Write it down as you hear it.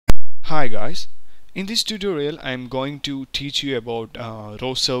Hi guys, in this tutorial I am going to teach you about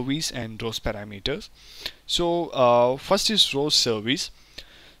ROS service and ROS parameters. So first is ROS service.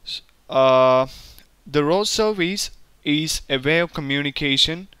 Uh, the ROS service is a way of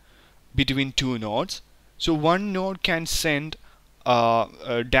communication between two nodes. So one node can send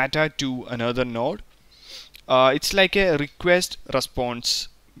data to another node. It's like a request response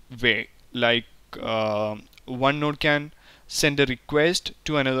way. Like one node can send a request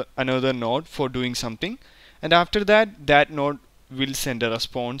to another node for doing something, and after that node will send a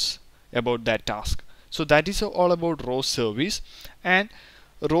response about that task. So that is all about ROS service. And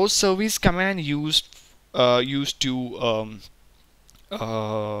ROS service command used uh,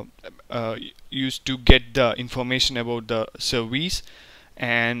 uh, to get the information about the service,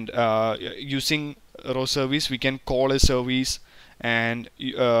 and using ROS service we can call a service, and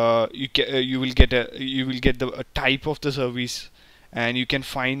you will get the a type of the service, and you can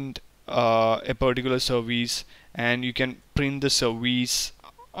find a particular service, and you can print the service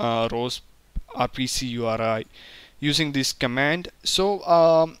ROS RPC URI using this command. So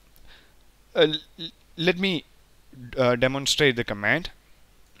let me demonstrate the command.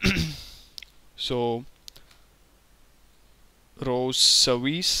 So ROS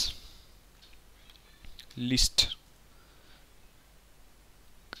service list,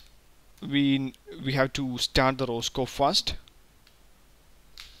 we have to start the ROS scope first.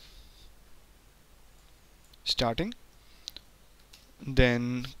 Starting.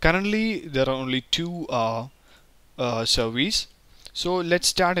 Then currently there are only two service. So let's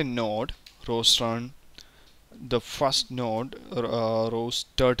start a node, ROS run. The first node, ROS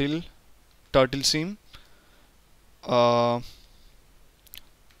turtle sim,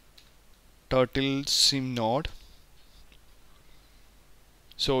 turtle sim node.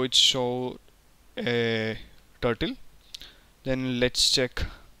 So it show a turtle. Then let's check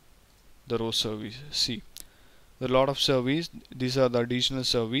the ROS service. See, a lot of service. These are the additional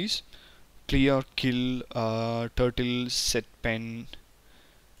service: clear, kill, turtle, set pen.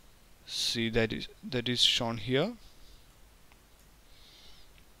 See, that is shown here.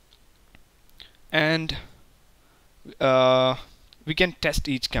 And we can test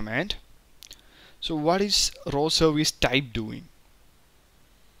each command. So what is ROS service type doing?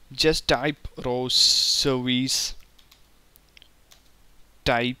 Just type ROS service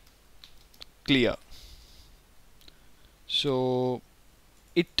type clear. So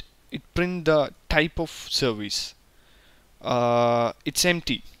it print the type of service. It's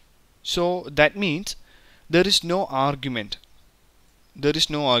empty. So that means there is no argument.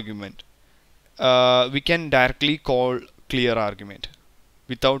 We can directly call clear argument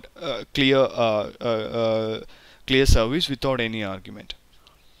without clear service without any argument.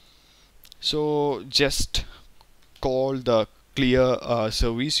 So just call the clear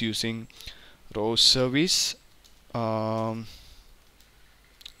service using ROS service call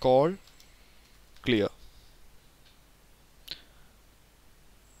clear.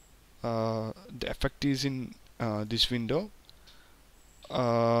 The effect is in this window.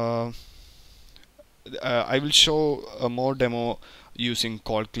 I will show a more demo using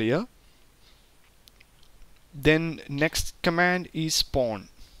call clear. Then next command is spawn.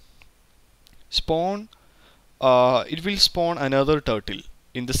 It will spawn another turtle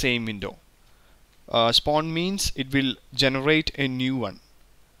in the same window. Spawn means it will generate a new one.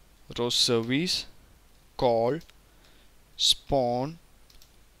 ROS service call spawn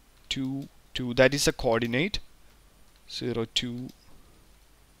 2 2, that is a coordinate 0 2.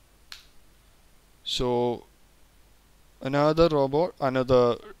 So another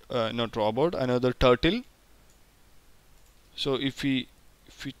another turtle. So if we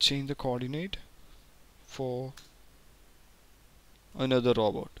change the coordinate for another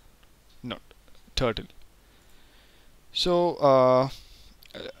robot, not turtle. So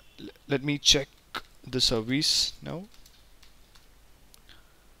let me check the service now.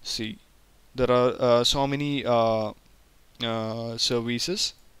 See, there are so many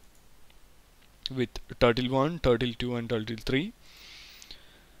services with turtle 1, turtle 2 and turtle 3.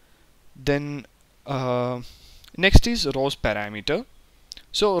 Then next is ROS parameter.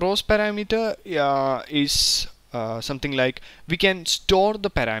 So ROS parameter is something like we can store the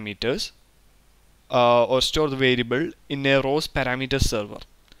parameters or store the variable in a ROS parameter server.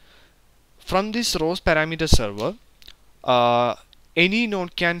 From this ROS parameter server, any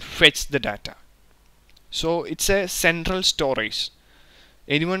node can fetch the data. So it's a central storage.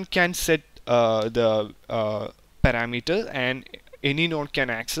 Anyone can set the parameter, and any node can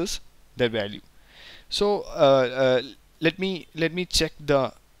access the value. So let me check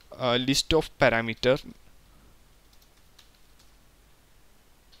the list of parameter.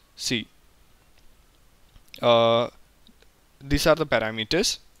 See, these are the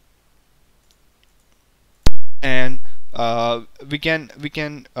parameters, and we can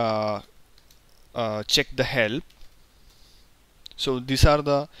check the help. So these are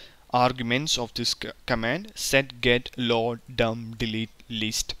the arguments of this command: set, get, load, dump, delete,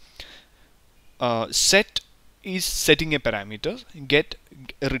 list. Set is setting a parameter, get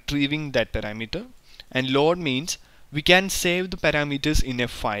retrieving that parameter, and load means we can save the parameters in a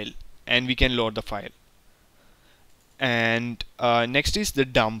file and we can load the file. And next is the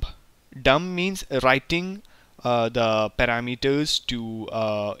dump. Dump means writing the parameters to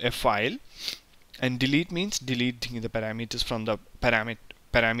a file, and delete means deleting the parameters from the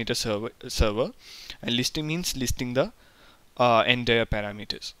parameter server, and listing means listing the entire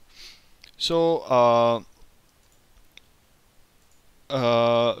parameters. So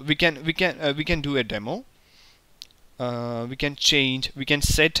we can do a demo. We can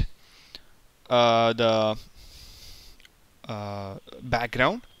set the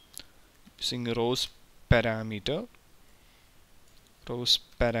background using ROS parameter. ROS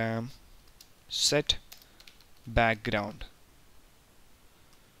param set background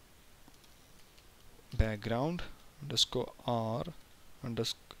underscore r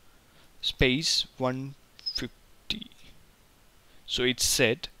underscore space 150. So it's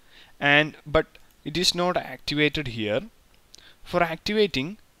set, but it is not activated here. For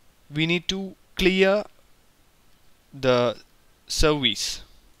activating, we need to clear the service,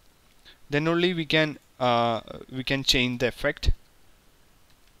 then only we can change the effect.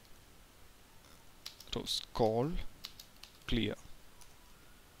 ROS call clear.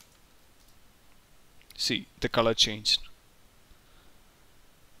 See, the color changed.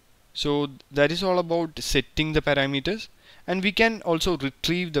 So that is all about setting the parameters, and we can also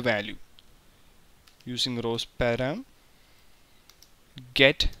retrieve the value using ROS param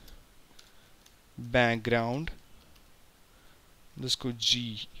get background underscore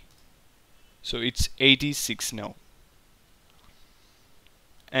g. So it's 86 now,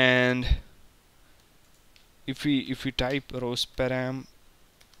 and if we type ROS param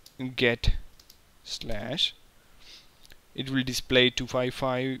get slash, it will display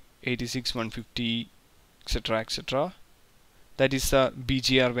 255 86 150 etc etc. That is the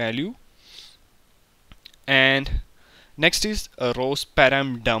BGR value. And next is ROS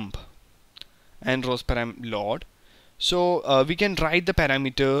param dump and ROS param load. So we can write the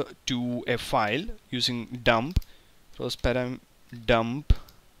parameter to a file using dump. ROS param dump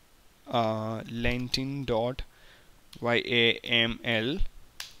lentin.yaml.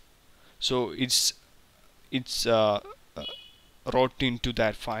 So it's wrote into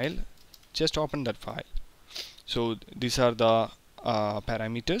that file. Just open that file. So these are the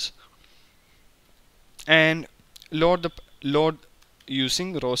parameters, and load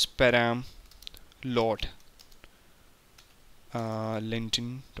using ROS param load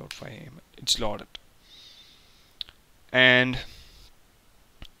lentin.yaml. It's loaded, and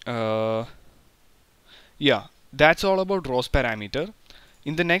yeah, that's all about ROS parameter.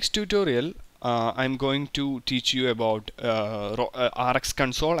 In the next tutorial, I'm going to teach you about RX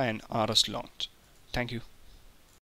console and RS launch. Thank you.